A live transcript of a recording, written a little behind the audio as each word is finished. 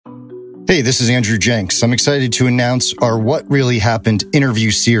Hey, this is Andrew Jenks. I'm excited to announce our What Really Happened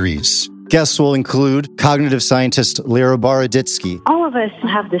interview series. Guests will include cognitive scientist Lera Boroditsky. All of us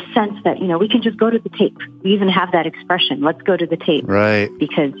have this sense that, we can just go to the tape. We even have that expression, let's go to the tape. Right.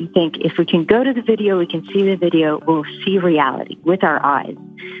 Because you think if we can go to the video, we can see the video, we'll see reality with our eyes.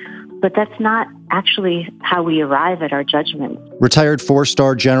 But that's not actually how we arrive at our judgment. Retired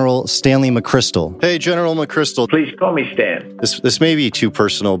 4-star General Stanley McChrystal. Hey, General McChrystal. Please call me Stan. This may be too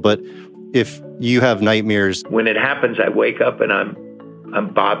personal, but if you have nightmares... When it happens, I wake up and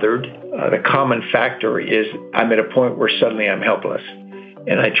I'm bothered. The common factor is I'm at a point where suddenly I'm helpless.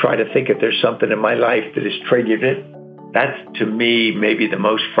 And I try to think if there's something in my life that has triggered it. That's, to me, maybe the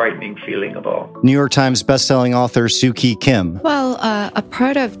most frightening feeling of all. New York Times bestselling author Suki Kim. Well, a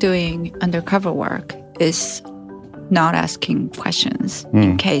part of doing undercover work is not asking questions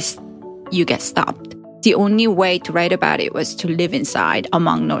in case you get stopped. The only way to write about it was to live inside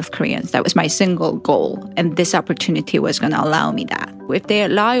among North Koreans. That was my single goal. And this opportunity was going to allow me that. If they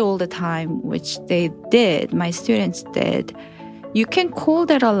lie all the time, which they did, my students did, you can call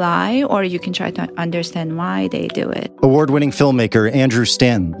that a lie, or you can try to understand why they do it. Award-winning filmmaker Andrew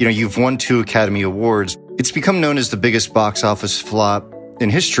Stanton. You've won 2 Academy Awards. It's become known as the biggest box office flop in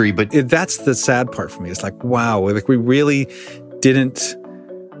history, but... That's the sad part for me. It's like, wow, we really didn't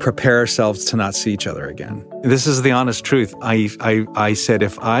prepare ourselves to not see each other again. This is the honest truth. I said,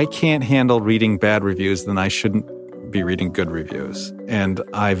 if I can't handle reading bad reviews, then I shouldn't be reading good reviews. And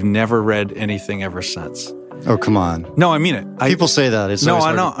I've never read anything ever since. Oh, come on. No, I mean it. People say that.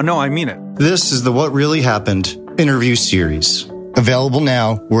 No, I mean it. This is the What Really Happened interview series. Available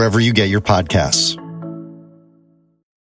now wherever you get your podcasts.